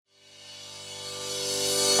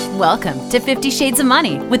Welcome to 50 Shades of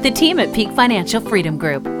Money with the team at Peak Financial Freedom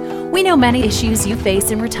Group. We know many issues you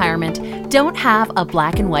face in retirement don't have a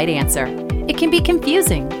black and white answer. It can be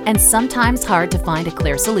confusing and sometimes hard to find a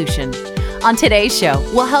clear solution. On today's show,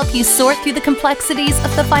 we'll help you sort through the complexities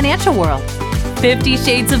of the financial world. 50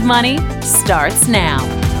 Shades of Money starts now.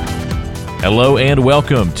 Hello and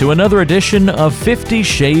welcome to another edition of 50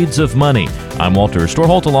 Shades of Money. I'm Walter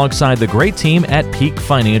Storholt alongside the great team at Peak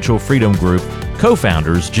Financial Freedom Group,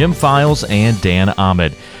 co-founders Jim Files and Dan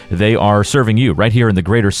Ahmed. They are serving you right here in the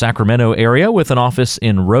greater Sacramento area with an office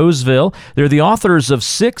in Roseville. They're the authors of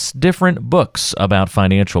 6 different books about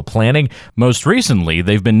financial planning. Most recently,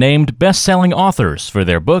 they've been named best-selling authors for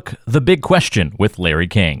their book, The Big Question with Larry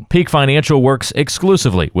King. Peak Financial works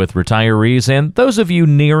exclusively with retirees and those of you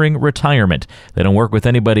nearing retirement. They don't work with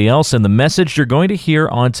anybody else, and the message you're going to hear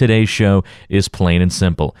on today's show is plain and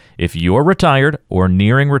simple. If you're retired or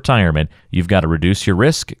nearing retirement, you've got to reduce your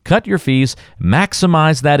risk, cut your fees,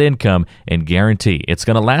 maximize that income, and guarantee it's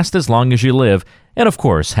going to last as long as you live, and of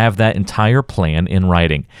course, have that entire plan in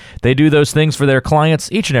writing. They do those things for their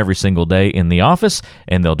clients each and every single day in the office,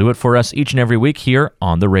 and they'll do it for us each and every week here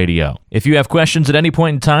on the radio. If you have questions at any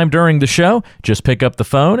point in time during the show, just pick up the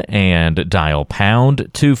phone and dial pound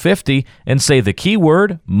 250 and say the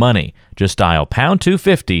keyword money. Just dial pound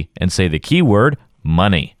 250 and say the keyword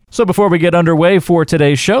money. So before we get underway for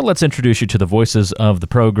today's show, let's introduce you to the voices of the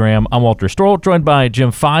program. I'm Walter Storholt, joined by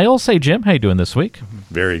Jim Files. Hey, Jim, how you doing this week?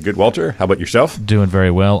 Very good, Walter. How about yourself? Doing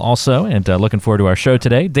very well also, and looking forward to our show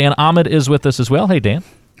today. Dan Ahmed is with us as well. Hey, Dan.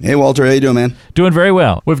 Hey, Walter. How you doing, man? Doing very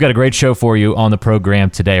well. We've got a great show for you on the program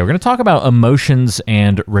today. We're going to talk about emotions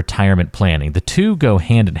and retirement planning. The two go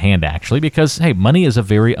hand in hand, actually, because, hey, money is a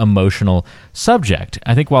very emotional subject.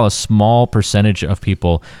 I think while a small percentage of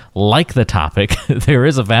people like the topic, there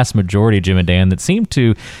is a vast majority, Jim and Dan, that seem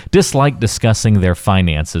to dislike discussing their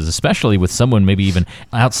finances, especially with someone maybe even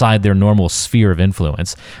outside their normal sphere of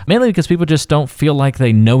influence, mainly because people just don't feel like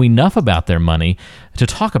they know enough about their money to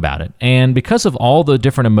talk about it. And because of all the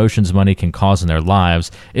different emotions money can cause in their lives,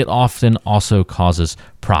 it often also causes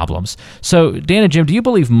problems. So, Dan and Jim, do you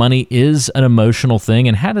believe money is an emotional thing?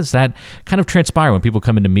 And how does that kind of transpire when people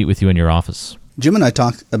come in to meet with you in your office? Jim and I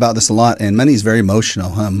talk about this a lot, and money is very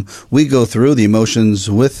emotional. We go through the emotions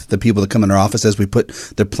with the people that come in our office as we put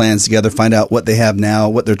their plans together, find out what they have now,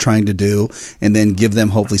 what they're trying to do, and then give them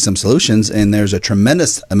hopefully some solutions. And there's a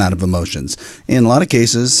tremendous amount of emotions. In a lot of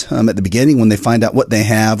cases, at the beginning, when they find out what they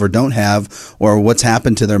have or don't have, or what's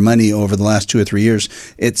happened to their money over the last 2 or 3 years,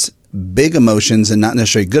 it's big emotions and not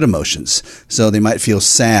necessarily good emotions. So they might feel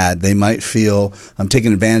sad. They might feel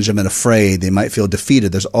taken advantage of and afraid. They might feel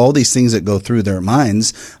defeated. There's all these things that go through their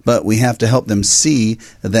minds, but we have to help them see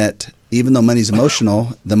that even though money's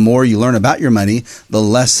emotional, the more you learn about your money, the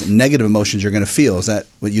less negative emotions you're going to feel. Is that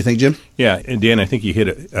what you think, Jim? Yeah, and Dan, I think you hit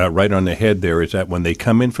it right on the head there, is that when they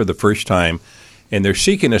come in for the first time and they're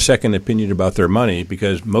seeking a second opinion about their money,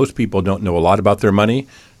 because most people don't know a lot about their money.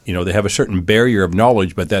 You know, they have a certain barrier of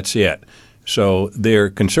knowledge, but that's it. So they're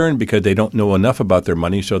concerned because they don't know enough about their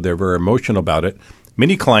money, so they're very emotional about it.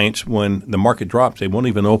 Many clients, when the market drops, they won't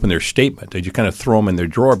even open their statement. They just kind of throw them in their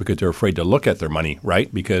drawer because they're afraid to look at their money,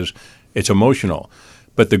 right? Because it's emotional.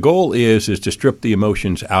 But the goal is to strip the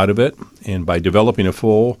emotions out of it, and by developing a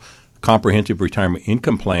full, comprehensive retirement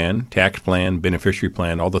income plan, tax plan, beneficiary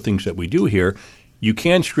plan, all the things that we do here, you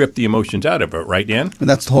can strip the emotions out of it, right, Dan? And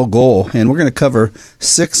that's the whole goal. And we're going to cover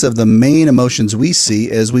 6 of the main emotions we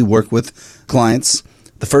see as we work with clients.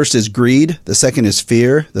 The first is greed. The second is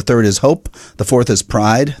fear. The third is hope. The fourth is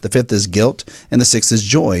pride. The fifth is guilt. And the sixth is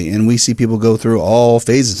joy. And we see people go through all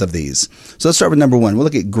phases of these. So let's start with number 1. We'll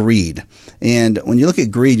look at greed. And when you look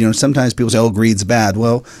at greed, sometimes people say, oh, greed's bad.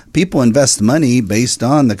 Well, people invest money based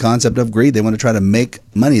on the concept of greed. They want to try to make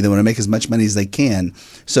money. They want to make as much money as they can.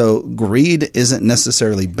 So greed isn't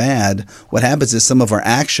necessarily bad. What happens is some of our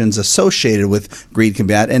actions associated with greed can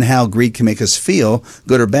be bad, and how greed can make us feel,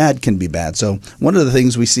 good or bad, can be bad. So one of the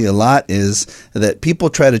things we see a lot is that people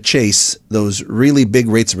try to chase those really big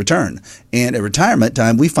rates of return. And at retirement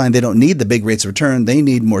time, we find they don't need the big rates of return. They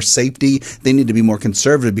need more safety. They need to be more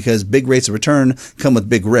conservative because big rates of return come with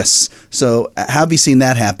big risks. So how have you seen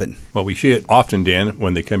that happen? Well, we see it often, Dan,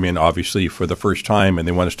 when they come in, obviously, for the first time and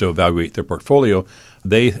they want us to evaluate their portfolio.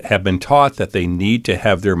 They have been taught that they need to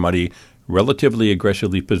have their money relatively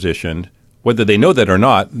aggressively positioned. Whether they know that or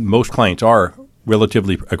not, most clients are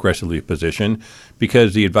relatively aggressively positioned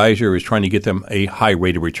because the advisor is trying to get them a high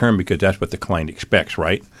rate of return because that's what the client expects,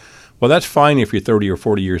 right? Well, that's fine if you're 30 or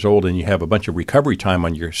 40 years old and you have a bunch of recovery time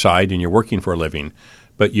on your side and you're working for a living.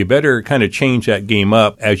 But you better kind of change that game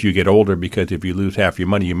up as you get older, because if you lose half your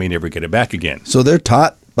money, you may never get it back again. So they're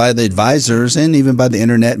taught by the advisors and even by the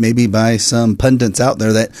internet, maybe by some pundits out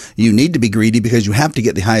there, that you need to be greedy because you have to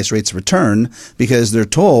get the highest rates of return, because they're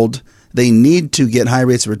told they need to get high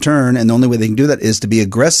rates of return, and the only way they can do that is to be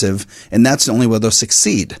aggressive, and that's the only way they'll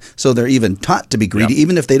succeed. So they're even taught to be greedy,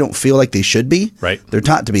 even if they don't feel like they should be. Right. They're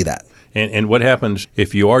taught to be that. And what happens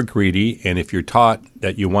if you are greedy and if you're taught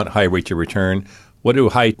that you want high rates of return? What do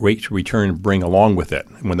high rates of return bring along with it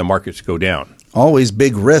when the markets go down? Always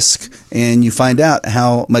big risk, and you find out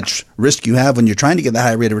how much risk you have when you're trying to get the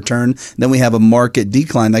high rate of return. Then we have a market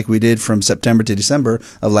decline like we did from September to December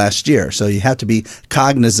of last year. So you have to be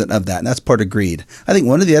cognizant of that, and that's part of greed. I think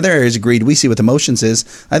one of the other areas of greed we see with emotions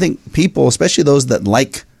is, I think people, especially those that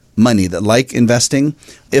like money, that like investing,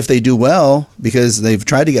 if they do well because they've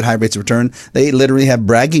tried to get high rates of return, they literally have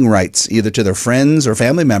bragging rights either to their friends or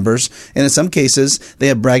family members. And in some cases, they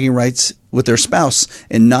have bragging rights with their spouse,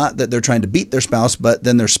 and not that they're trying to beat their spouse, but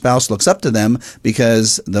then their spouse looks up to them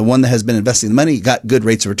because the one that has been investing the money got good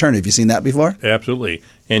rates of return. Have you seen that before? Absolutely.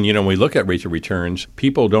 And, when we look at rates of returns,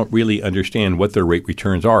 people don't really understand what their rate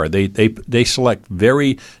returns are. They select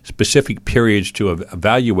very specific periods to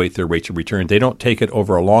evaluate their rates of return. They don't take it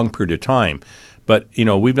over a long period of time. But,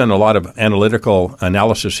 we've done a lot of analytical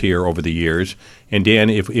analysis here over the years. And, Dan,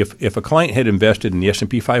 if a client had invested in the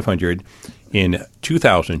S&P 500 in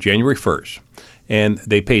 2000, January 1st, and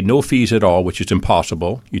they paid no fees at all, which is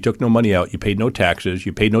impossible. You took no money out. You paid no taxes.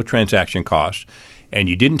 You paid no transaction costs. And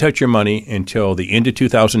you didn't touch your money until the end of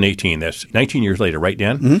 2018. That's 19 years later, right,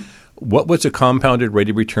 Dan? Mm-hmm. What was the compounded rate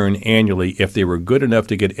of return annually if they were good enough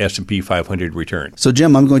to get S&P 500 return? So,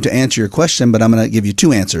 Jim, I'm going to answer your question, but I'm going to give you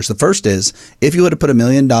two answers. The first is, if you would have put $1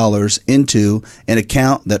 million into an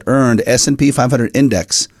account that earned S&P 500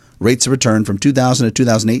 index rates of return from 2000 to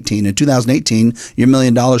 2018. In 2018, your $1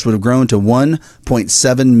 million would have grown to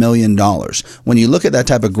 $1.7 million. When you look at that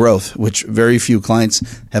type of growth, which very few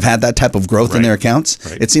clients have had that type of growth in their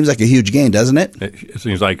accounts, it seems like a huge gain, doesn't it? It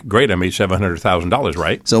seems like, great, I made $700,000,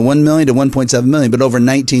 right? So $1 million to $1.7 million. But over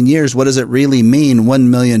 19 years, what does it really mean $1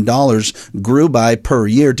 million grew by per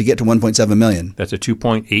year to get to $1.7 million? That's a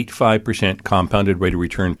 2.85% compounded rate of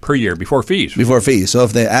return per year before fees. Before fees. So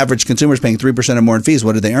if the average consumer is paying 3% or more in fees,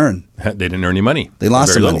 what did they earn? They didn't earn any money. They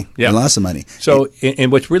lost some money. Yeah. They lost some money. So,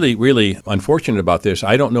 and what's really, really unfortunate about this,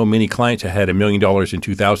 I don't know many clients that had $1 million in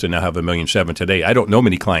 2000 now have $1.7 million today. I don't know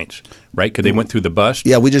many clients, right? Because they went through the bust.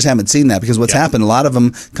 Yeah, we just haven't seen that, because what's happened, a lot of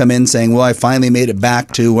them come in saying, well, I finally made it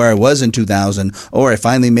back to where I was in 2000, or I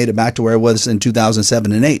finally made it back to where I was in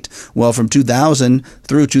 2007 and 8. Well, from 2000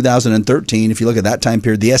 through 2013, if you look at that time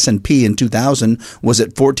period, the S&P in 2000 was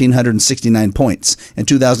at 1,469 points. In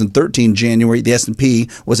 2013, January, the S&P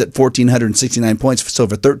was at 1,469 points. So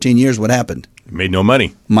for 13 years, what happened? Made no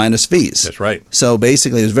money. Minus fees. That's right. So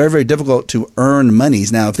basically, it was very, very difficult to earn monies.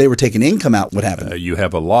 Now, if they were taking income out, what happened? You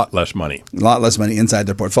have a lot less money. A lot less money inside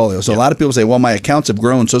their portfolio. So a lot of people say, well, my accounts have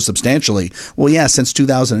grown so substantially. Well, yeah, since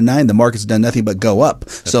 2009, the market's done nothing but go up.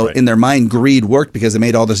 So in their mind, greed worked because they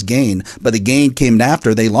made all this gain. But the gain came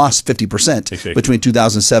after they lost 50% between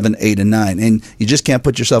 2007, 8, and 9. And you just can't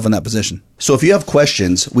put yourself in that position. So if you have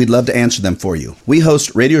questions, we'd love to answer them for you. We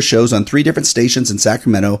host radio shows on 3 different stations in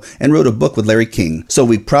Sacramento and wrote a book with Larry King. So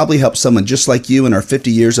we probably helped someone just like you in our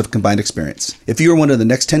 50 years of combined experience. If you are one of the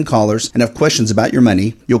next 10 callers and have questions about your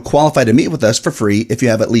money, you'll qualify to meet with us for free if you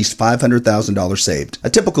have at least $500,000 saved.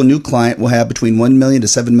 A typical new client will have between $1 million to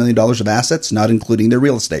 $7 million of assets, not including their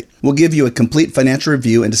real estate. We'll give you a complete financial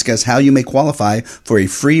review and discuss how you may qualify for a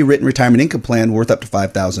free written retirement income plan worth up to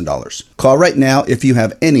 $5,000. Call right now if you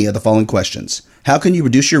have any of the following questions. How can you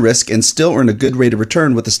reduce your risk and still earn a good rate of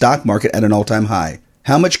return with the stock market at an all-time high?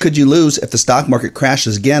 How much could you lose if the stock market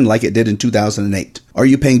crashes again like it did in 2008? Are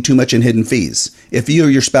you paying too much in hidden fees? If you or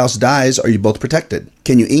your spouse dies, are you both protected?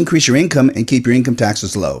 Can you increase your income and keep your income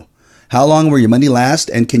taxes low? How long will your money last,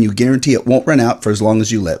 and can you guarantee it won't run out for as long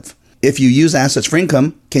as you live? If you use assets for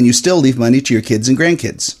income, can you still leave money to your kids and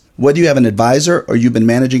grandkids? Whether you have an advisor or you've been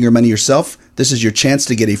managing your money yourself, this is your chance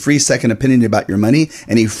to get a free second opinion about your money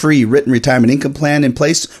and a free written retirement income plan in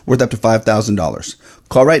place worth up to $5,000.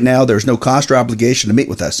 Call right now. There's no cost or obligation to meet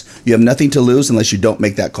with us. You have nothing to lose unless you don't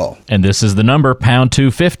make that call. And this is the number, pound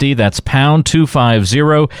 250. That's pound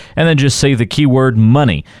 250. And then just say the keyword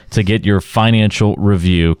money to get your financial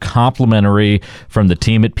review complimentary from the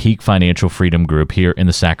team at Peak Financial Freedom Group here in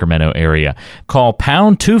the Sacramento area. Call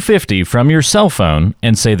pound 250 from your cell phone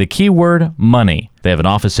and say the keyword money. They have an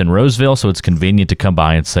office in Roseville, so it's convenient to come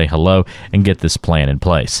by and say hello and get this plan in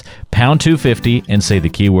place. Pound 250 and say the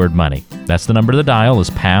keyword money. That's the number to the dial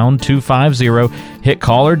is pound 250. Hit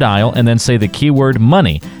call or dial and then say the keyword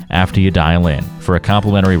money after you dial in. For a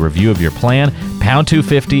complimentary review of your plan, pound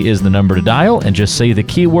 250 is the number to dial and just say the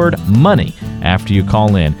keyword money after you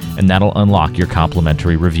call in, and that'll unlock your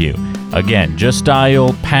complimentary review. Again, just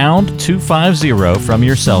dial pound 250 from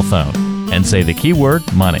your cell phone and say the keyword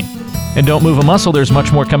money. And don't move a muscle, there's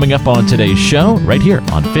much more coming up on today's show right here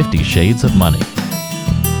on 50 Shades of Money.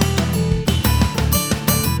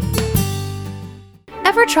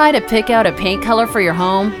 Ever try to pick out a paint color for your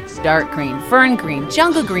home? Dark green, fern green,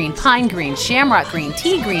 jungle green, pine green, shamrock green,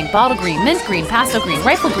 tea green, bottle green, mint green, pastel green,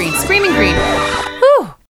 rifle green, screaming green.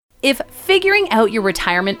 Whew! If figuring out your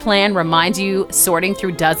retirement plan reminds you sorting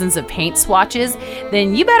through dozens of paint swatches,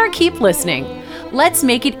 then you better keep listening. Let's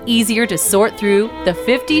make it easier to sort through the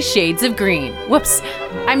 50 Shades of Green.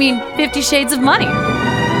 50 Shades of Money.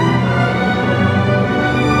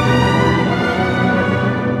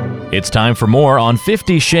 It's time for more on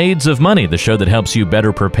 50 Shades of Money, the show that helps you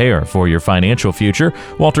better prepare for your financial future.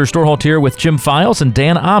 Walter Storholt here with Jim Files and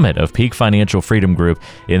Dan Ahmed of Peak Financial Freedom Group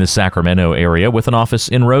in the Sacramento area with an office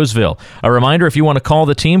in Roseville. A reminder, if you want to call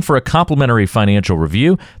the team for a complimentary financial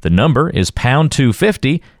review, the number is pound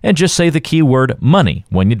 250 and just say the keyword money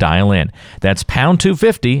when you dial in. That's pound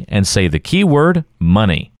 250 and say the keyword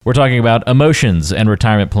money. We're talking about emotions and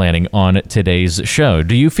retirement planning on today's show.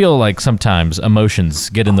 Do you feel like sometimes emotions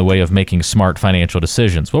get in the way of making smart financial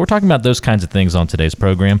decisions? Well, we're talking about those kinds of things on today's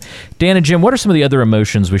program. Dan and Jim, what are some of the other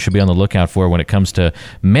emotions we should be on the lookout for when it comes to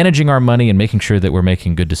managing our money and making sure that we're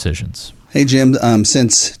making good decisions? Hey, Jim,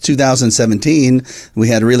 since 2017, we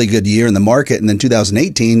had a really good year in the market, and then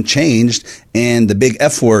 2018 changed, and the big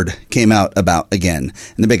F word came out about again.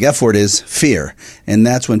 And the big F word is fear. And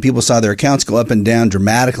that's when people saw their accounts go up and down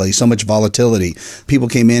dramatically, so much volatility. People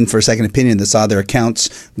came in for a second opinion that saw their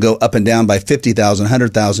accounts go up and down by 50,000,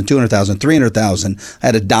 100,000, 200,000, 300,000. I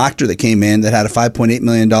had a doctor that came in that had a $5.8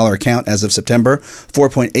 million account as of September,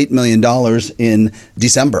 $4.8 million in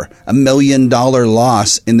December, $1 million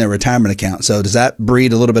loss in their retirement account. So does that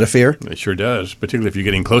breed a little bit of fear? It sure does, particularly if you're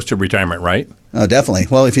getting close to retirement, right? Oh, definitely.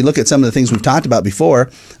 Well, if you look at some of the things we've talked about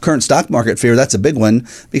before, current stock market fear, that's a big one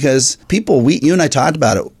because people, you and I talked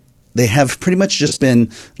about it, they have pretty much just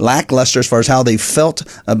been lackluster as far as how they felt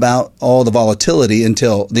about all the volatility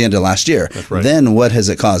until the end of last year. That's right. Then what has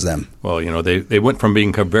it caused them? Well, they went from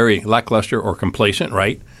being very lackluster or complacent,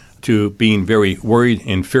 right, to being very worried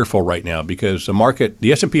and fearful right now because the market,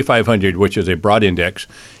 the S&P 500, which is a broad index,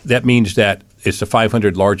 that means that it's the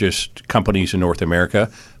 500 largest companies in North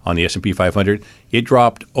America on the S&P 500. It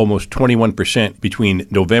dropped almost 21% between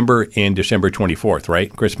November and December 24th,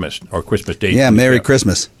 right? Christmas Day. Yeah, Merry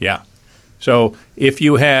Christmas. Yeah. So if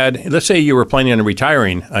you had, let's say you were planning on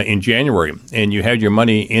retiring in January and you had your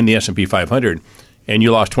money in the S&P 500, and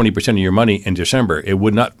you lost 20% of your money in December, it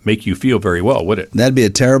would not make you feel very well, would it? That'd be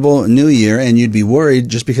a terrible new year, and you'd be worried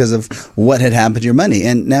just because of what had happened to your money.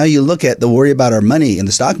 And now you look at the worry about our money in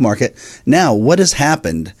the stock market. Now, what has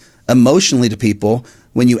happened emotionally to people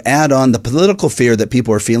when you add on the political fear that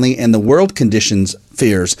people are feeling and the world conditions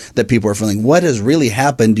fears that people are feeling? What has really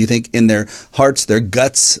happened, do you think, in their hearts, their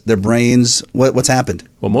guts, their brains? What's happened?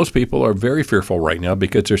 Well, most people are very fearful right now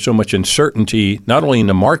because there's so much uncertainty, not only in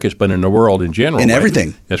the markets, but in the world in general. In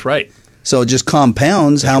everything. That's right. So it just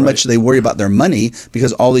compounds how much they worry about their money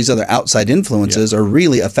because all these other outside influences are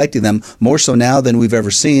really affecting them more so now than we've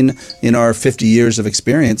ever seen in our 50 years of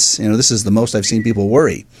experience. This is the most I've seen people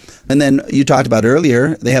worry. And then you talked about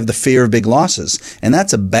earlier, they have the fear of big losses. And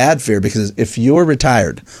that's a bad fear because if you're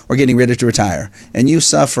retired or getting ready to retire and you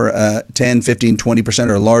suffer a 10, 15, 20%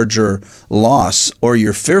 or larger loss, or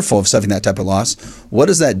you're fearful of suffering that type of loss, what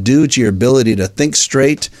does that do to your ability to think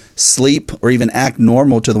straight, sleep, or even act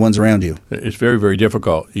normal to the ones around you? It's very, very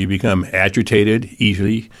difficult. You become agitated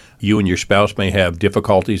easily. You and your spouse may have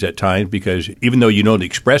difficulties at times because even though you don't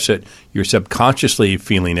express it, you're subconsciously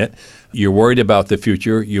feeling it. You're worried about the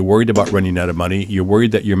future. You're worried about running out of money. You're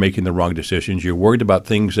worried that you're making the wrong decisions. You're worried about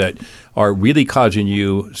things that are really causing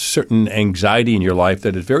you certain anxiety in your life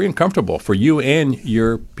that is very uncomfortable for you and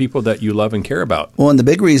your people that you love and care about. Well, and the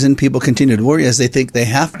big reason people continue to worry is they think they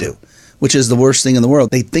have to. which is the worst thing in the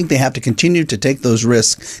world. They think they have to continue to take those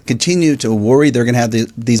risks, continue to worry they're going to have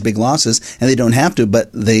these big losses, and they don't have to,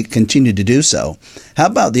 but they continue to do so. How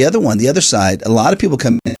about the other one, the other side? A lot of people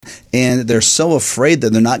come in and they're so afraid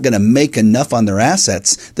that they're not going to make enough on their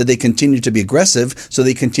assets that they continue to be aggressive, so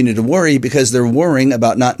they continue to worry because they're worrying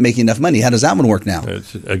about not making enough money. How does that one work now?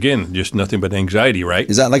 It's, again, just nothing but anxiety, right?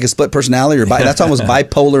 Is that like a split personality? That's almost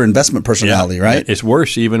bipolar investment personality, right? It's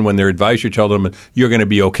worse even when their advisor tells them you're going to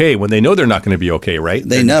be okay when they know they're not going to be okay, right?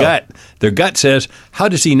 They know. Their gut says, how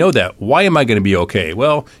does he know that? Why am I going to be okay?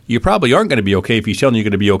 Well, you probably aren't going to be okay if he's telling you you're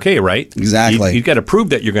going to be okay, right? Exactly. You've got to prove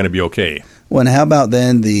that you're going to be okay. Well, and how about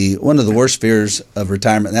then one of the worst fears of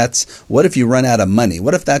retirement? That's what if you run out of money?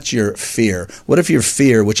 What if that's your fear? What if your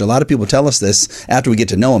fear, which a lot of people tell us this after we get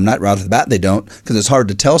to know them, not right off the bat they don't, because it's hard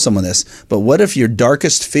to tell someone this, but what if your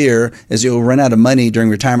darkest fear is you'll run out of money during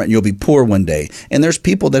retirement and you'll be poor one day? And there's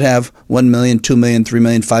people that have $1 million, $2 million, $3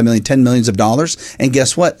 million, $5 million, $10 million of dollars, and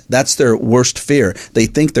guess what? That's their worst fear. They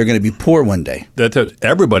think they're going to be poor one day. That's what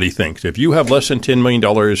everybody thinks. If you have less than $10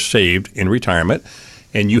 million saved in retirement,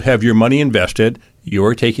 and you have your money invested,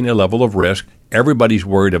 you're taking a level of risk. Everybody's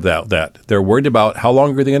worried about that. They're worried about how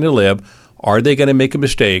long are they going to live? Are they going to make a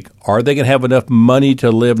mistake? Are they going to have enough money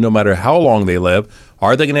to live no matter how long they live?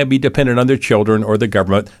 Are they going to be dependent on their children or the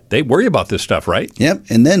government? They worry about this stuff, right? Yep.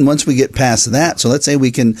 And then once we get past that, so let's say we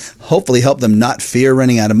can hopefully help them not fear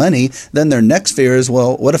running out of money, then their next fear is,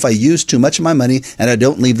 well, what if I use too much of my money and I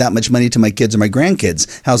don't leave that much money to my kids or my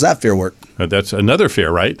grandkids? How's that fear work? That's another fear,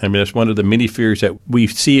 right? I mean, that's one of the many fears that we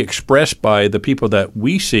see expressed by the people that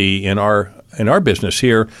we see in our business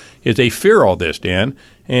here is they fear all this, Dan.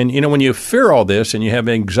 And, when you fear all this and you have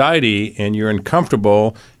anxiety and you're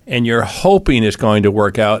uncomfortable and you're hoping it's going to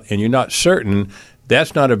work out and you're not certain,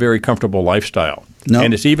 that's not a very comfortable lifestyle. No.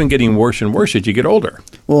 And it's even getting worse and worse as you get older.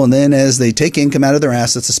 Well, and then as they take income out of their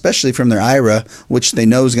assets, especially from their IRA, which they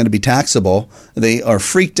know is going to be taxable, they are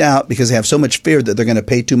freaked out because they have so much fear that they're going to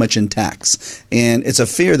pay too much in tax. And it's a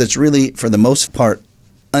fear that's really, for the most part,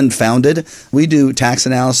 unfounded. We do tax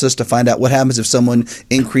analysis to find out what happens if someone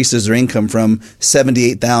increases their income from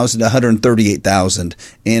 $78,000 to $138,000.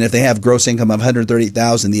 And if they have gross income of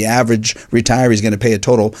 $138,000, the average retiree is going to pay a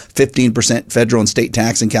total 15% federal and state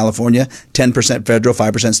tax in California, 10% federal,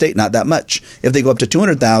 5% state, not that much. If they go up to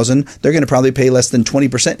 $200,000, they're going to probably pay less than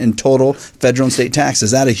 20% in total federal and state tax.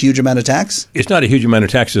 Is that a huge amount of tax? It's not a huge amount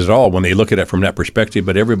of taxes at all when they look at it from that perspective,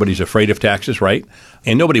 but everybody's afraid of taxes, right?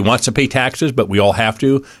 And nobody wants to pay taxes, but we all have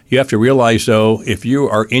to. You have to realize, though, if you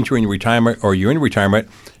are entering retirement or you're in retirement,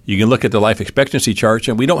 you can look at the life expectancy charts,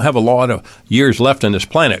 and we don't have a lot of years left on this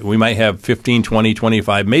planet. We might have 15, 20,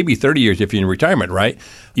 25, maybe 30 years if you're in retirement, right?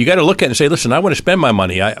 You got to look at it and say, listen, I want to spend my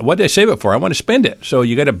money. What did I save it for? I want to spend it. So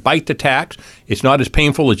you got to bite the tax. It's not as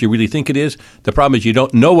painful as you really think it is. The problem is you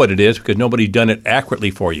don't know what it is because nobody's done it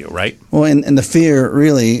accurately for you, right? Well, and the fear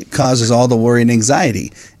really causes all the worry and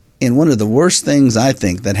anxiety. And one of the worst things I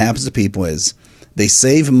think that happens to people is they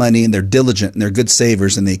save money and they're diligent and they're good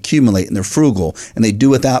savers and they accumulate and they're frugal and they do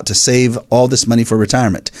without to save all this money for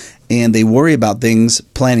retirement. And they worry about things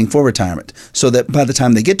planning for retirement so that by the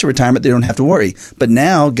time they get to retirement, they don't have to worry. But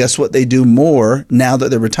now, guess what? They do more now that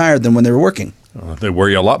they're retired than when they were working. They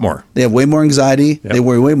worry a lot more. They have way more anxiety. Yep. They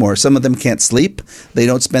worry way more. Some of them can't sleep. They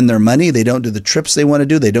don't spend their money. They don't do the trips they want to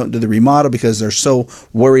do. They don't do the remodel because they're so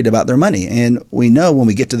worried about their money. And we know when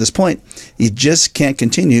we get to this point, you just can't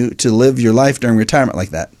continue to live your life during retirement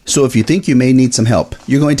like that. So if you think you may need some help,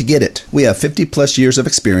 you're going to get it. We have 50 plus years of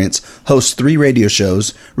experience, host 3 radio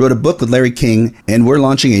shows, wrote a book with Larry King, and we're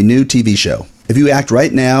launching a new TV show. If you act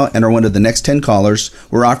right now and are one of the next 10 callers,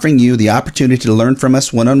 we're offering you the opportunity to learn from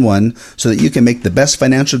us one-on-one so that you can make the best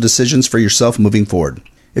financial decisions for yourself moving forward.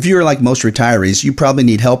 If you are like most retirees, you probably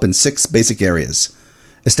need help in 6 basic areas.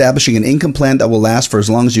 Establishing an income plan that will last for as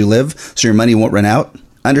long as you live so your money won't run out.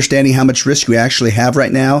 Understanding how much risk you actually have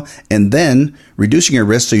right now, and then reducing your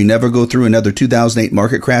risk so you never go through another 2008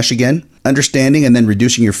 market crash again. Understanding and then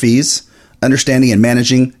reducing your fees. Understanding and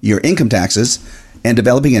managing your income taxes. And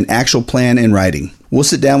developing an actual plan in writing. We'll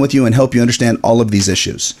sit down with you and help you understand all of these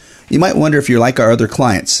issues. You might wonder if you're like our other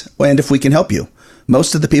clients, and if we can help you.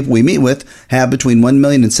 Most of the people we meet with have between $1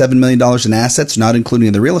 million and $7 million in assets, not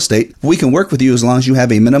including the real estate. We can work with you as long as you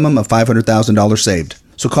have a minimum of $500,000 saved.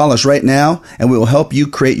 So call us right now, and we will help you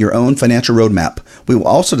create your own financial roadmap. We will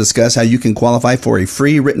also discuss how you can qualify for a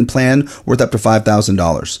free written plan worth up to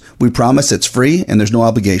 $5,000. We promise it's free and there's no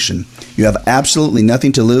obligation. You have absolutely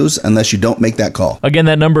nothing to lose unless you don't make that call. Again,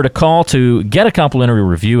 that number to call to get a complimentary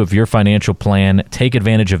review of your financial plan. Take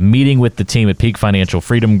advantage of meeting with the team at Peak Financial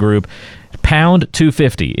Freedom Group. Pound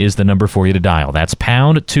 250 is the number for you to dial. That's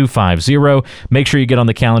pound 250. Make sure you get on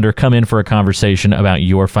the calendar. Come in for a conversation about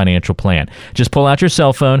your financial plan. Just pull out your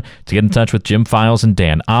cell phone to get in touch with Jim Files and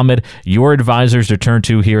Dan Ahmed, your advisors to turn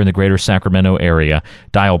to here in the greater Sacramento area.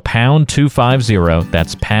 Dial pound 250.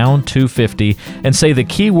 That's pound 250, and say the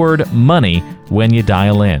keyword money when you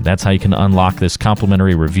dial in. That's how you can unlock this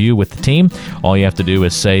complimentary review with the team. All you have to do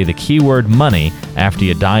is say the keyword money after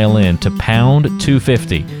you dial in to pound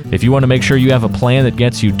 250. If you want to make sure you have a plan that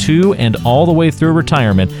gets you to and all the way through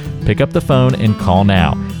retirement, pick up the phone and call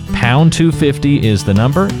now. Pound 250 is the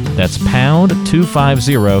number. That's pound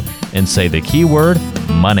 250, and say the keyword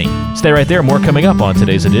money. Stay right there. More coming up on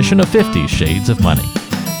today's edition of 50 Shades of Money.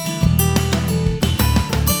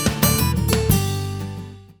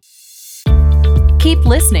 Keep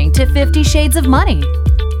listening to 50 Shades of Money.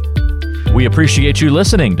 We appreciate you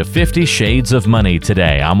listening to 50 Shades of Money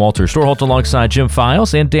today. I'm Walter Storholt alongside Jim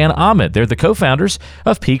Files and Dan Ahmed. They're the co-founders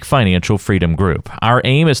of Peak Financial Freedom Group. Our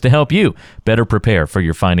aim is to help you better prepare for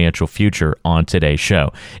your financial future on today's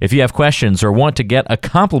show. If you have questions or want to get a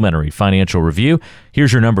complimentary financial review,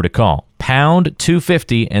 here's your number to call. Pound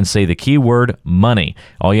 250 and say the keyword money.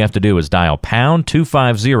 All you have to do is dial pound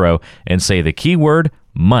 250 and say the keyword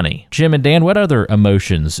money. Jim and Dan, what other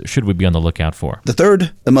emotions should we be on the lookout for? The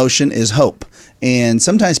third emotion is hope. And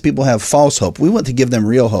sometimes people have false hope. We want to give them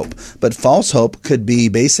real hope. But false hope could be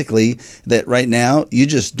basically that right now you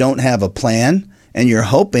just don't have a plan, and you're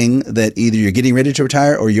hoping that either you're getting ready to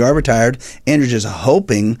retire or you are retired, and you're just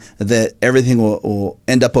hoping that everything will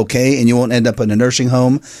end up okay and you won't end up in a nursing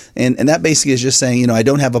home. And that basically is just saying, I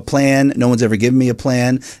don't have a plan. No one's ever given me a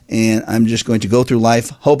plan, and I'm just going to go through life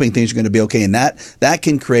hoping things are going to be okay. And that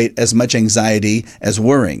can create as much anxiety as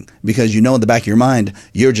worrying, because in the back of your mind,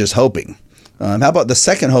 you're just hoping. How about the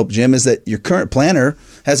second hope, Jim, is that your current planner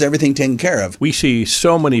has everything taken care of. We see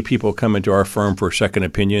so many people come into our firm for a second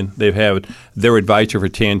opinion. They've had their advisor for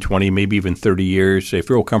 10, 20, maybe even 30 years. They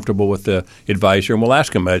feel comfortable with the advisor, and we'll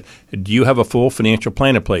ask them, do you have a full financial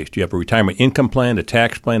plan in place? Do you have a retirement income plan, a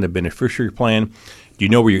tax plan, a beneficiary plan? Do you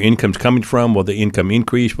know where your income's coming from? Will the income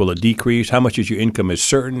increase? Will it decrease? How much is your income is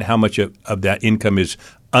certain? How much of that income is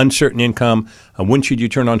uncertain income? When should you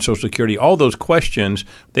turn on Social Security? All those questions,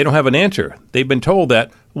 they don't have an answer. They've been told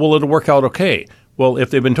that, it'll work out okay. Well,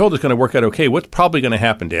 if they've been told it's going to work out okay, what's probably going to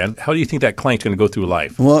happen, Dan? How do you think that client's going to go through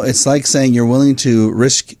life? Well, it's like saying you're willing to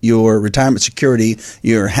risk your retirement security,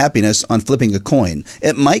 your happiness on flipping a coin.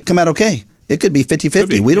 It might come out okay. It could be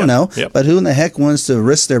 50-50. We don't know. Yep. But who in the heck wants to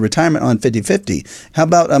risk their retirement on 50-50? How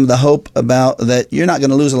about the hope about that you're not going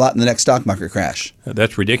to lose a lot in the next stock market crash?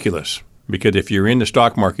 That's ridiculous. Because if you're in the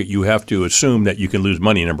stock market, you have to assume that you can lose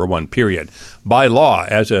money, number one, period. By law,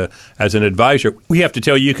 as an advisor, we have to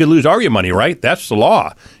tell you can lose all your money, right? That's the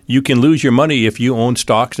law. You can lose your money if you own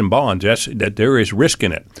stocks and bonds. That there is risk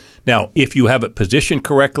in it. Now, if you have it positioned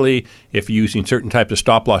correctly, if you're using certain types of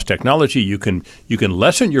stop-loss technology, you can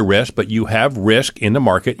lessen your risk, but you have risk in the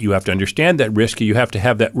market. You have to understand that risk. You have to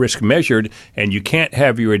have that risk measured, and you can't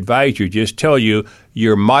have your advisor just tell you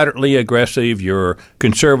you're moderately aggressive, you're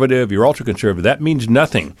conservative, you're ultra-conservative. That means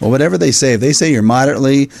nothing. Well, whatever they say, if they say you're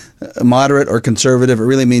moderate or conservative, it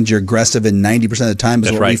really means you're aggressive in 90% of the time is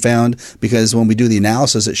That's what right. we found, because when we do the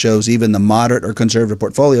analysis, it shows even the moderate or conservative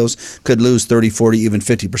portfolios could lose 30, 40, even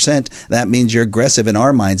 50%. That means you're aggressive in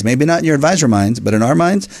our minds. Maybe not in your advisor minds, but in our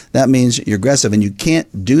minds, that means you're aggressive, and you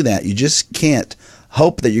can't do that. You just can't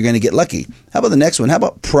hope that you're going to get lucky. How about the next one? How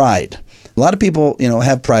about pride? A lot of people,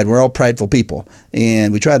 have pride. We're all prideful people,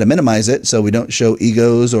 and we try to minimize it so we don't show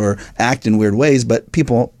egos or act in weird ways, but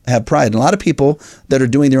people have pride. And a lot of people that are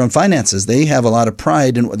doing their own finances, they have a lot of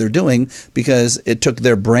pride in what they're doing because it took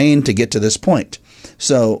their brain to get to this point.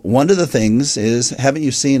 So one of the things is, haven't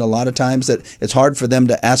you seen a lot of times that it's hard for them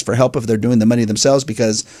to ask for help if they're doing the money themselves?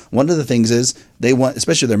 Because one of the things is they want,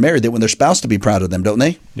 especially if they're married, they want their spouse to be proud of them, don't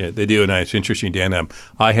they? Yeah, they do. And it's interesting, Dan.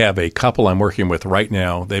 I have a couple I'm working with right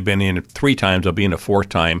now. They've been in 3 times. They'll be in a 4th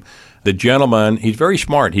time. The gentleman, he's very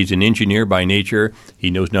smart. He's an engineer by nature. He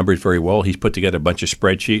knows numbers very well. He's put together a bunch of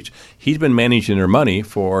spreadsheets. He's been managing their money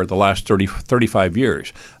for the last 35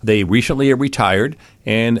 years. They recently retired,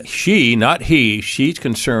 and she, not he, she's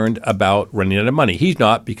concerned about running out of money. He's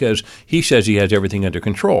not, because he says he has everything under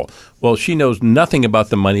control. Well, she knows nothing about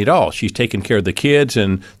the money at all. She's taken care of the kids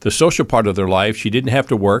and the social part of their life. She didn't have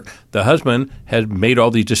to work. The husband has made all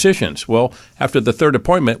these decisions. Well, after the 3rd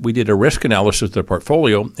appointment, we did a risk analysis of their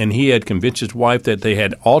portfolio, and he had convinced his wife that they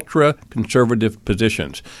had ultra-conservative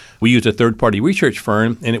positions. We used a third-party research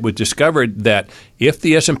firm, and it was discovered that if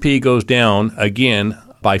the S&P goes down again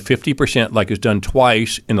by 50%, like it's done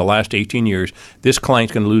twice in the last 18 years, this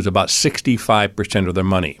client's going to lose about 65% of their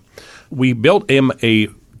money. We built him a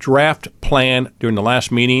draft plan during the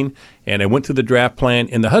last meeting, and I went through the draft plan,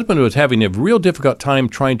 and the husband was having a real difficult time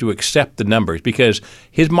trying to accept the numbers because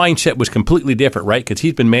his mindset was completely different, right? Because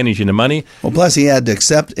he's been managing the money. Well, plus he had to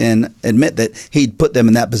accept and admit that he'd put them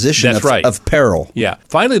in that position of peril. Yeah.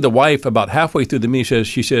 Finally, the wife, about halfway through the meeting,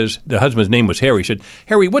 she says, the husband's name was Harry, said,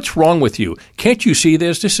 Harry, what's wrong with you? Can't you see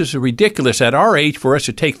this? This is ridiculous at our age for us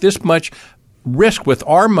to take this much risk with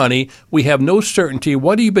our money. We have no certainty.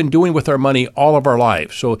 What have you been doing with our money all of our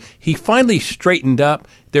lives? So he finally straightened up.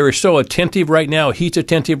 They're so attentive right now. He's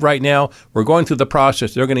attentive right now. We're going through the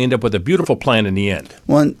process. They're going to end up with a beautiful plan in the end.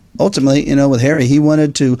 Well, ultimately, with Harry, he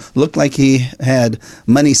wanted to look like he had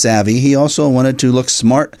money savvy. He also wanted to look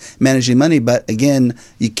smart managing money. But again,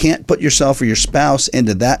 you can't put yourself or your spouse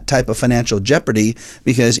into that type of financial jeopardy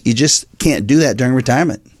because you just can't do that during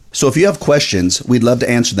retirement. So if you have questions, we'd love to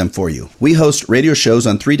answer them for you. We host radio shows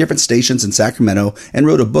on 3 different stations in Sacramento and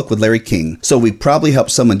wrote a book with Larry King. So we probably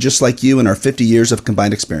helped someone just like you in our 50 years of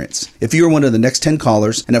combined experience. If you are one of the next 10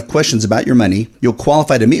 callers and have questions about your money, you'll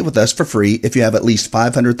qualify to meet with us for free if you have at least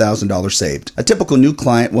 $500,000 saved. A typical new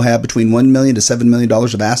client will have between $1 million to $7 million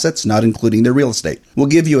of assets, not including their real estate. We'll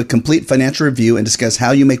give you a complete financial review and discuss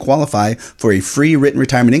how you may qualify for a free written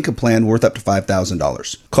retirement income plan worth up to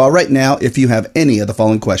 $5,000. Call right now if you have any of the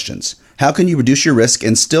following questions. How can you reduce your risk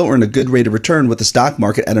and still earn a good rate of return with the stock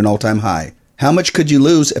market at an all-time high? How much could you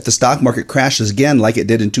lose if the stock market crashes again like it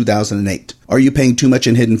did in 2008? Are you paying too much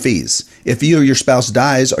in hidden fees? If you or your spouse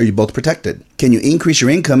dies, are you both protected? Can you increase your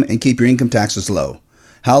income and keep your income taxes low?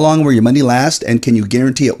 How long will your money last, and can you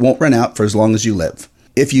guarantee it won't run out for as long as you live?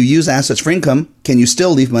 If you use assets for income, can you still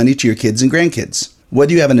leave money to your kids and grandkids?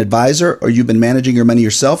 Whether you have an advisor or you've been managing your money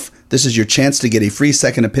yourself, this is your chance to get a free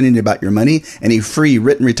second opinion about your money and a free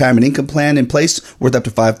written retirement income plan in place worth up to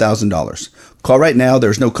 $5,000. Call right now.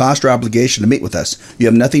 There's no cost or obligation to meet with us. You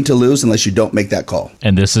have nothing to lose unless you don't make that call.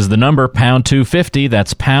 And this is the number, pound 250.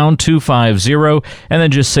 That's pound 250. And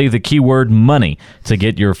then just say the keyword money to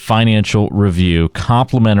get your financial review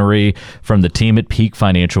complimentary from the team at Peak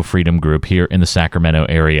Financial Freedom Group here in the Sacramento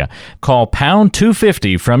area. Call pound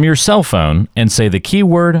 250 from your cell phone and say the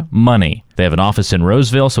keyword money. They have an office in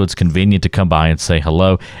Roseville, so it's convenient to come by and say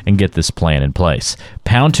hello and get this plan in place.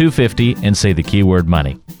 Pound 250 and say the keyword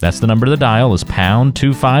money. That's the number to dial is pound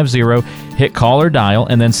 250. Hit call or dial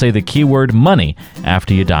and then say the keyword money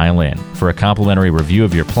after you dial in. For a complimentary review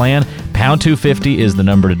of your plan, pound 250 is the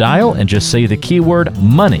number to dial and just say the keyword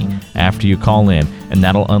money after you call in, and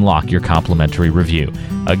that'll unlock your complimentary review.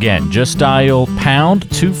 Again, just dial pound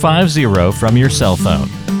 250 from your cell phone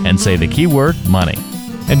and say the keyword money.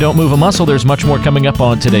 And don't move a muscle. There's much more coming up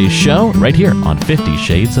on today's show right here on 50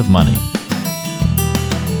 Shades of Money.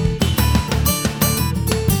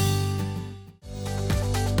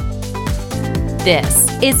 This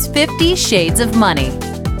is 50 Shades of Money.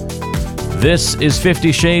 This is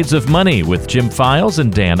 50 Shades of Money with Jim Files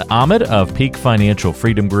and Dan Ahmed of Peak Financial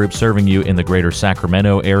Freedom Group, serving you in the greater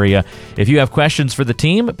Sacramento area. If you have questions for the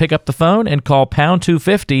team, pick up the phone and call pound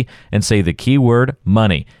 250 and say the keyword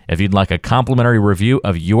money. If you'd like a complimentary review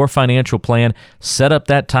of your financial plan, set up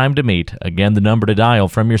that time to meet. Again, the number to dial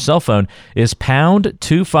from your cell phone is pound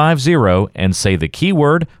 250 and say the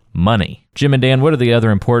keyword money. Jim and Dan, what are the other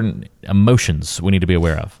important emotions we need to be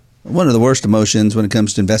aware of? One of the worst emotions when it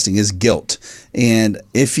comes to investing is guilt. And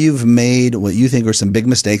if you've made what you think are some big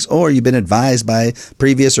mistakes, or you've been advised by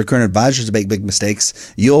previous or current advisors to make big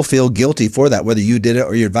mistakes, you'll feel guilty for that, whether you did it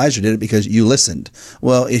or your advisor did it because you listened.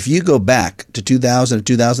 Well, if you go back to 2000 or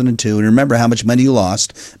 2002 and remember how much money you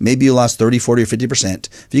lost, maybe you lost 30, 40, or 50%.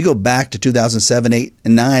 If you go back to 2007, 8,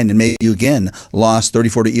 and 9, and maybe you again lost 30,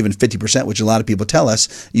 40, even 50%, which a lot of people tell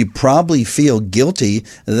us, you probably feel guilty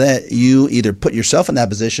that you either put yourself in that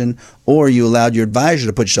position or you allowed your advisor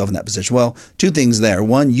to put yourself in that position. Well, 2 things there.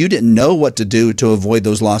 One, you didn't know what to do to avoid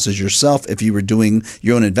those losses yourself. If you were doing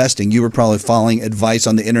your own investing, you were probably following advice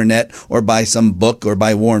on the internet or by some book or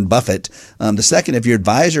by Warren Buffett. The second, if your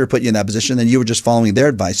advisor put you in that position, then you were just following their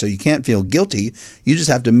advice. So you can't feel guilty. You just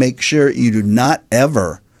have to make sure you do not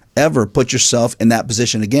ever put yourself in that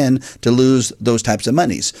position again to lose those types of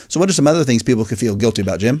monies. So what are some other things people could feel guilty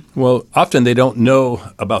about, Jim? Well, often they don't know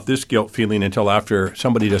about this guilt feeling until after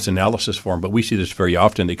somebody does analysis for them. But we see this very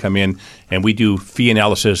often. They come in and we do fee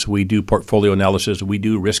analysis, we do portfolio analysis, we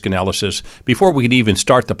do risk analysis before we can even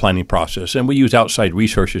start the planning process. And we use outside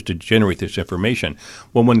resources to generate this information.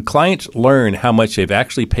 Well, when clients learn how much they've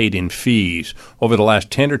actually paid in fees over the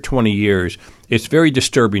last 10 or 20 years, it's very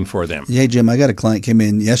disturbing for them. Hey, Jim, I got a client came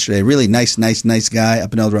in yesterday, really nice guy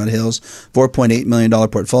up in El Dorado Hills, $4.8 million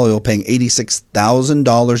portfolio, paying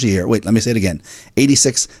 $86,000 a year. Wait, let me say it again.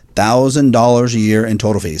 $86,000 a year in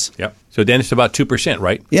total fees. Yep. So then it's about 2%,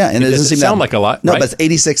 right? Yeah, and it doesn't sound like a lot. No, right? but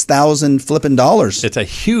it's $86,000 flipping dollars. It's a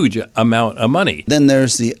huge amount of money. Then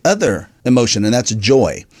there's the other emotion, and that's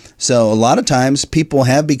joy. So a lot of times people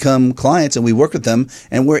have become clients and we work with them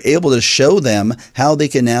and we're able to show them how they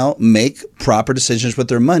can now make proper decisions with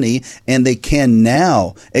their money and they can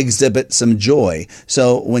now exhibit some joy.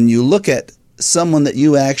 So when you look at someone that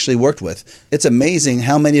you actually worked with, it's amazing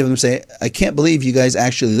how many of them say, I can't believe you guys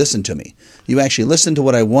actually listened to me. You actually listen to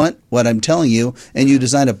what I want, what I'm telling you, and you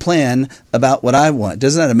design a plan about what I want.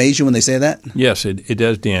 Doesn't that amaze you when they say that? Yes, it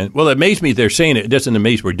does, Dan. Well, it amazes me they're saying it. It doesn't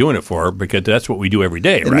amaze we're doing it for, because that's what we do every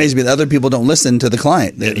day, It amazes me that other people don't listen to the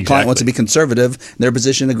client. The client wants to be conservative, they're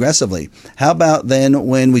positioned aggressively. How about then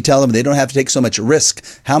when we tell them they don't have to take so much risk,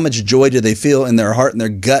 how much joy do they feel in their heart and their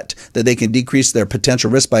gut that they can decrease their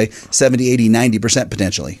potential risk by 70, 80, 90%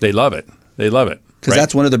 potentially? They love it. They love it. Because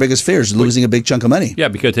that's one of their biggest fears, losing a big chunk of money. Yeah,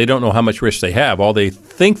 because they don't know how much risk they have. All they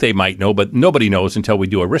think they might know, but nobody knows until we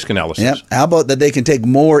do a risk analysis. Yep. How about that they can take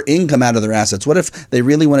more income out of their assets? What if they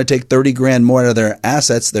really want to take 30 grand more out of their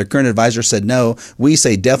assets? Their current advisor said no. We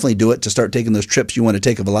say definitely do it to start taking those trips you want to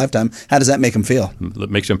take of a lifetime. How does that make them feel?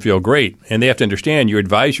 It makes them feel great. And they have to understand your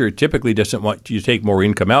advisor typically doesn't want you to take more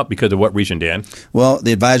income out because of what reason, Dan? Well,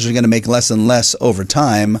 the advisor is going to make less and less over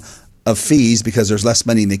time of fees because there's less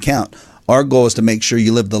money in the account. Our goal is to make sure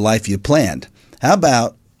you live the life you planned. How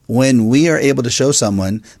about when we are able to show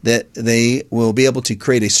someone that they will be able to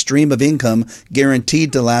create a stream of income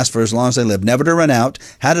guaranteed to last for as long as they live, never to run out?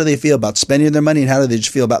 How do they feel about spending their money and how do they just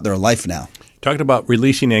feel about their life now? Talking about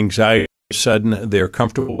releasing anxiety. Sudden, they're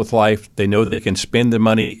comfortable with life. They know they can spend the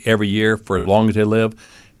money every year for as long as they live.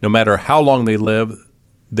 No matter how long they live,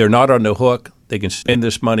 they're not on the hook. They can spend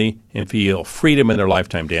this money and feel freedom in their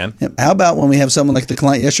lifetime, Dan. How about when we have someone like the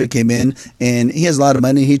client yesterday came in and he has a lot of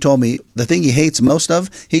money. He told me the thing he hates most of,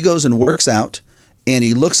 he goes and works out and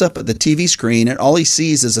he looks up at the TV screen and all he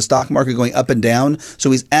sees is the stock market going up and down.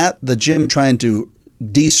 So he's at the gym trying to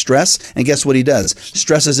de-stress, and guess what he does?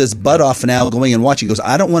 Stresses his butt off now going and watching. He goes,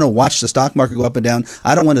 I don't want to watch the stock market go up and down.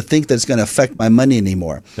 I don't want to think that it's going to affect my money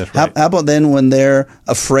anymore. That's right. How about then when they're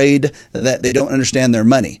afraid that they don't understand their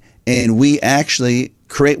money? And we actually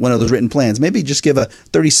create one of those written plans. Maybe just give a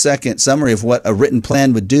 30-second summary of what a written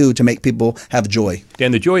plan would do to make people have joy.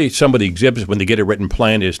 Dan, the joy somebody exhibits when they get a written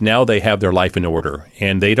plan is now they have their life in order.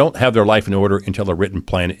 And they don't have their life in order until a written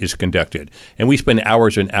plan is conducted. And we spend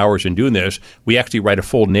hours and hours in doing this. We actually write a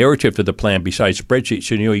full narrative to the plan besides spreadsheets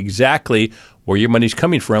so you know exactly where your money's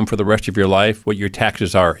coming from for the rest of your life, what your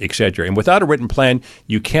taxes are, etc. And without a written plan,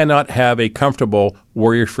 you cannot have a comfortable,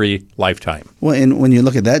 worry-free lifetime. Well, and when you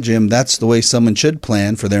look at that, Jim, that's the way someone should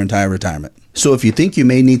plan for their entire retirement. So if you think you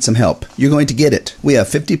may need some help, you're going to get it. We have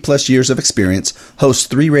 50-plus years of experience,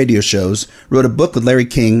 host 3 radio shows, wrote a book with Larry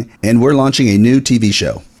King, and we're launching a new TV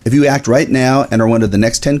show. If you act right now and are one of the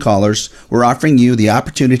next 10 callers, we're offering you the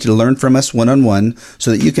opportunity to learn from us one-on-one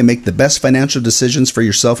so that you can make the best financial decisions for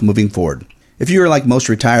yourself moving forward. If you are like most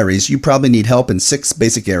retirees, you probably need help in 6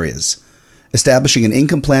 basic areas. Establishing an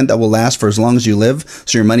income plan that will last for as long as you live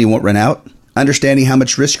so your money won't run out. Understanding how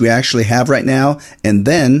much risk you actually have right now, and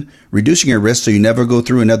then reducing your risk so you never go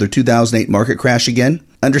through another 2008 market crash again.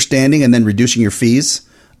 Understanding and then reducing your fees.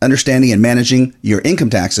 Understanding and managing your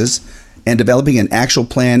income taxes. And developing an actual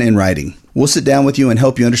plan in writing. We'll sit down with you and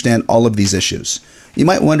help you understand all of these issues. You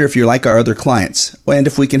might wonder if you're like our other clients, and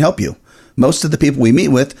if we can help you. Most of the people we meet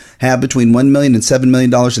with have between $1 million and $7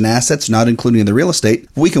 million in assets, not including the real estate.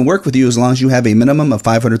 We can work with you as long as you have a minimum of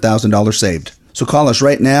 $500,000 saved. So call us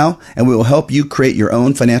right now, and we will help you create your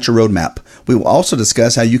own financial roadmap. We will also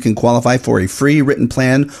discuss how you can qualify for a free written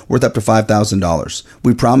plan worth up to $5,000.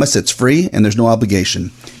 We promise it's free, and there's no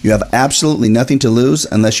obligation. You have absolutely nothing to lose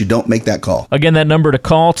unless you don't make that call. Again, that number to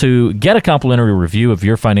call to get a complimentary review of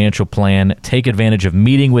your financial plan, take advantage of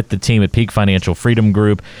meeting with the team at Peak Financial Freedom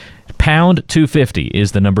Group. Pound 250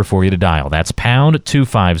 is the number for you to dial. That's pound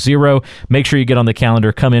 250. Make sure you get on the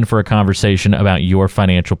calendar. Come in for a conversation about your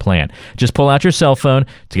financial plan. Just pull out your cell phone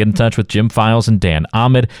to get in touch with Jim Files and Dan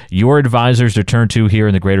Ahmed, your advisors to turn to here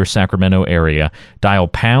in the greater Sacramento area. Dial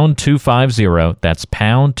pound 250. That's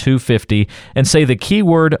pound 250 and say the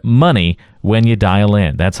keyword money when you dial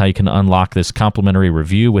in. That's how you can unlock this complimentary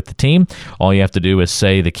review with the team. All you have to do is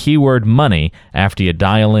say the keyword money after you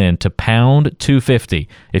dial in to pound 250.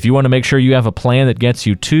 If you want to make sure you have a plan that gets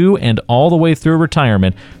you to and all the way through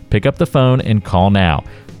retirement, pick up the phone and call now.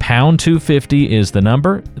 Pound 250 is the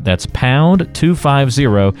number. That's pound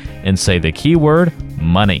 250 and say the keyword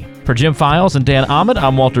money. For Jim Files and Dan Ahmed,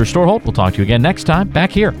 I'm Walter Storholt. We'll talk to you again next time back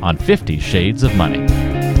here on 50 Shades of Money.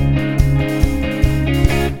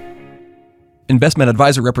 Investment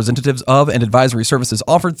advisor representatives of and advisory services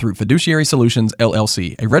offered through Fiduciary Solutions,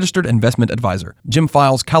 LLC, a registered investment advisor. Jim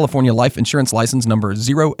Files, California Life Insurance License Number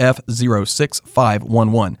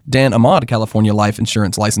 0F06511. Dan Ahmad, California Life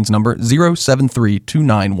Insurance License Number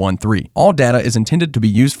 0732913. All data is intended to be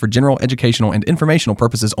used for general educational and informational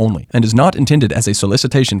purposes only, and is not intended as a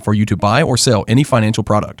solicitation for you to buy or sell any financial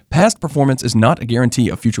product. Past performance is not a guarantee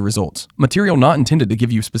of future results. Material not intended to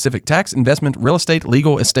give you specific tax, investment, real estate,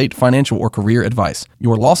 legal, estate, financial, or career advice.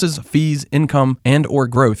 Your losses, fees, income, and or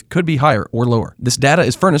growth could be higher or lower. This data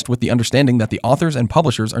is furnished with the understanding that the authors and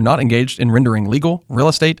publishers are not engaged in rendering legal, real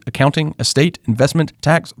estate, accounting, estate, investment,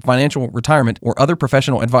 tax, financial, retirement, or other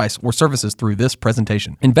professional advice or services through this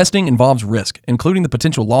presentation. Investing involves risk, including the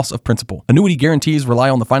potential loss of principal. Annuity guarantees rely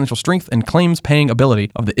on the financial strength and claims paying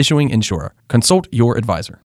ability of the issuing insurer. Consult your advisor.